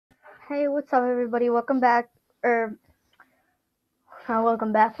Hey, what's up, everybody? Welcome back, or not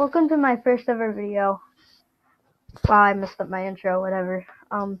welcome back. Welcome to my first ever video. Wow, I messed up my intro, whatever.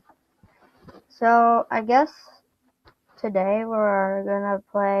 So I guess today we're gonna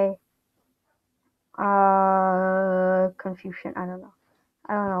play, Confusion. I don't know.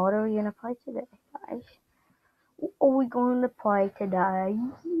 What are we gonna play today, guys? What are we going to play today?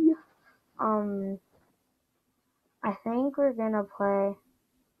 I think we're gonna play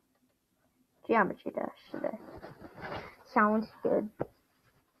Geometry Dash today. Sounds good.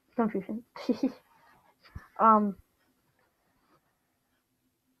 Confusion. This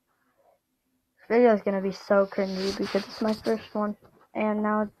video is gonna be so cringy because it's my first one, and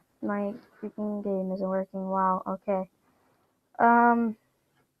now my freaking game isn't working. Wow. Okay. Come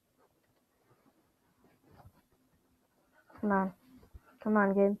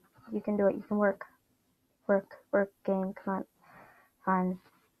on, game. You can do it. You can work, game. Come on. Fine.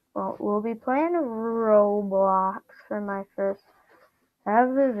 Well, we'll be playing Roblox for my first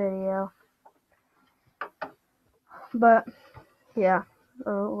ever video, but yeah,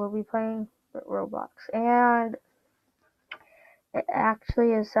 we'll be playing Roblox, and it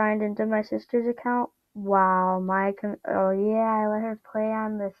actually is signed into my sister's account. Wow, oh yeah, I let her play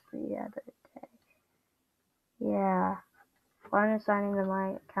on this the other day. Yeah, fun is signing to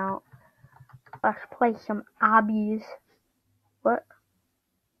my account. Let's play some obbies. What?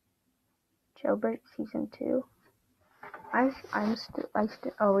 Jailbreak Season 2? I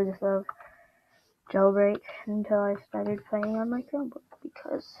always loved Jailbreak until I started playing on my Chromebook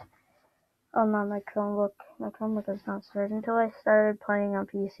because, oh, not my Chromebook. My Chromebook is not started until I started playing on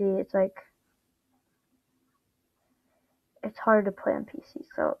PC. It's like, it's hard to play on PC,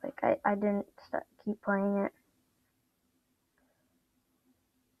 so like I didn't keep playing it.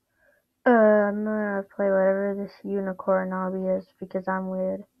 I'm gonna play whatever this unicorn obby is because I'm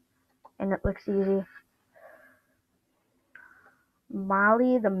weird and it looks easy.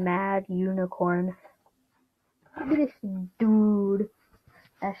 Molly the Mad Unicorn. Look at this dude.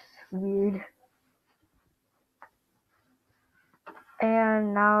 That's weird.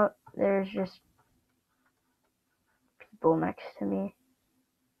 And now there's just people next to me.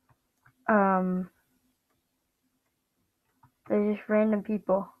 There's just random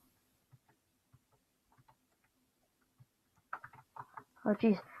people. Oh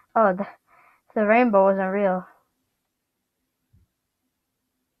jeez. Oh, the rainbow wasn't real.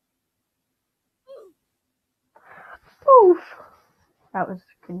 Oof. That was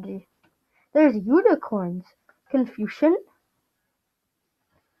cringy. There's unicorns. Confusion.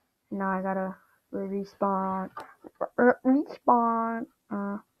 Now I gotta respawn. Respawn.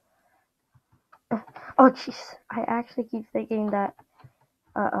 Oh jeez. I actually keep thinking that.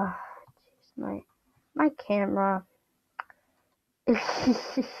 Jeez, my camera is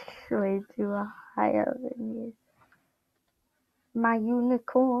way too high up in here. My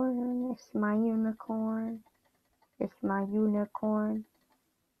unicorn. It's my unicorn. It's my unicorn.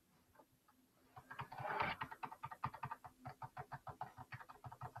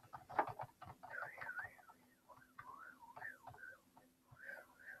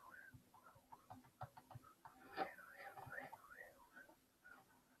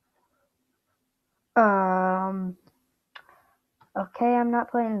 Okay, I'm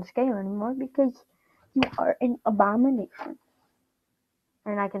not playing this game anymore because you are an abomination.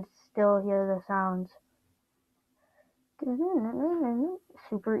 And I can still hear the sounds.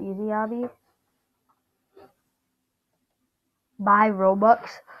 Super easy obby. Buy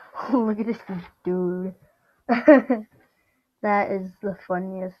Robux. Look at this dude. That is the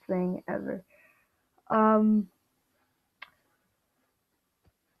funniest thing ever.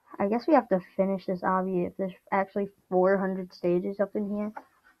 I guess we have to finish this obby. If there's actually 400 stages up in here,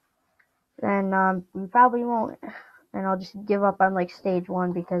 then we probably won't. And I'll just give up on like stage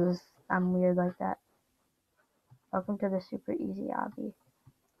 1 because I'm weird like that. Welcome to the super easy obby.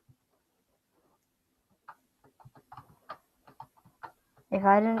 If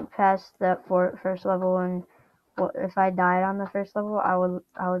I didn't pass that first level and if I died on the first level, I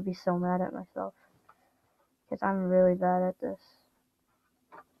would be so mad at myself because I'm really bad at this.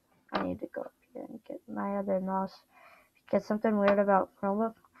 I need to go up here and get my other mouse because something weird about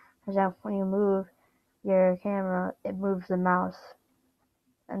Chromebook is that when you move your camera, it moves the mouse,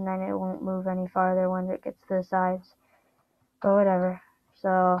 and then it won't move any farther when it gets to the sides. But whatever.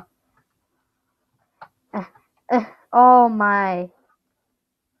 So, oh my,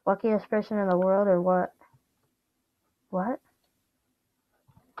 luckiest person in the world or what? What?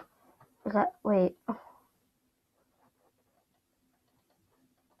 Is that, wait. What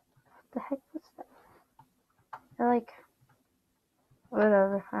the heck was that? They're like,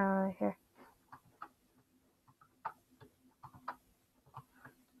 Whatever, I don't really care.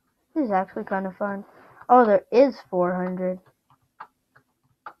 This is actually kind of fun. Oh, there is 400.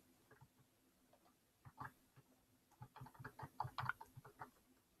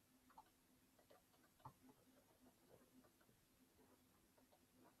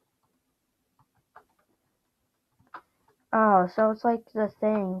 Oh, so it's like the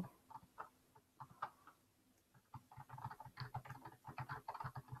thing.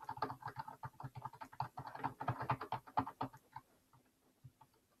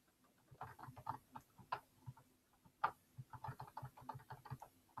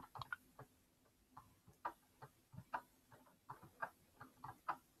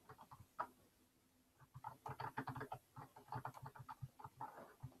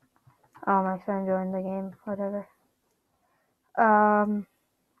 Oh, my friend joined the game. Whatever.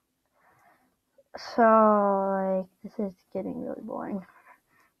 So, like, this is getting really boring.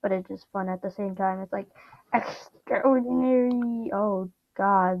 But it's just fun at the same time. It's like, extraordinary. Oh,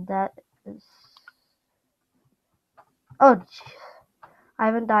 God, that is... Oh, jeez. I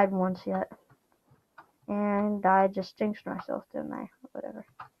haven't died once yet. And I just jinxed myself, didn't I? Whatever.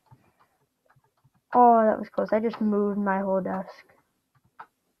 Oh, that was close. I just moved my whole desk.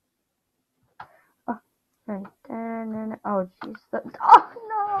 Oh, and then... Oh, jeez. Oh,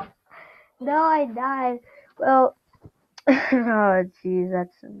 no! No, I died. Well... Oh, jeez,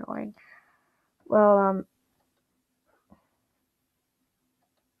 that's annoying. Well,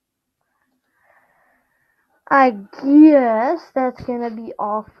 I guess that's gonna be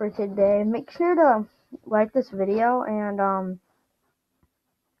all for today. Make sure to like this video and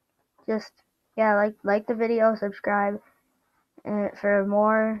just like the video, subscribe for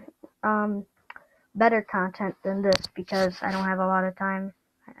more better content than this because I don't have a lot of time.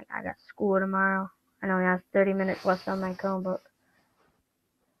 I got school tomorrow. I only have 30 minutes left on my Chromebook.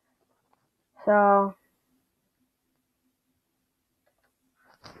 So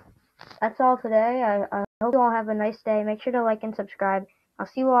that's all today. I hope you all have a nice day. Make sure to like and subscribe. I'll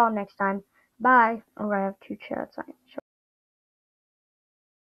see you all next time. Bye. Oh, I have two chats.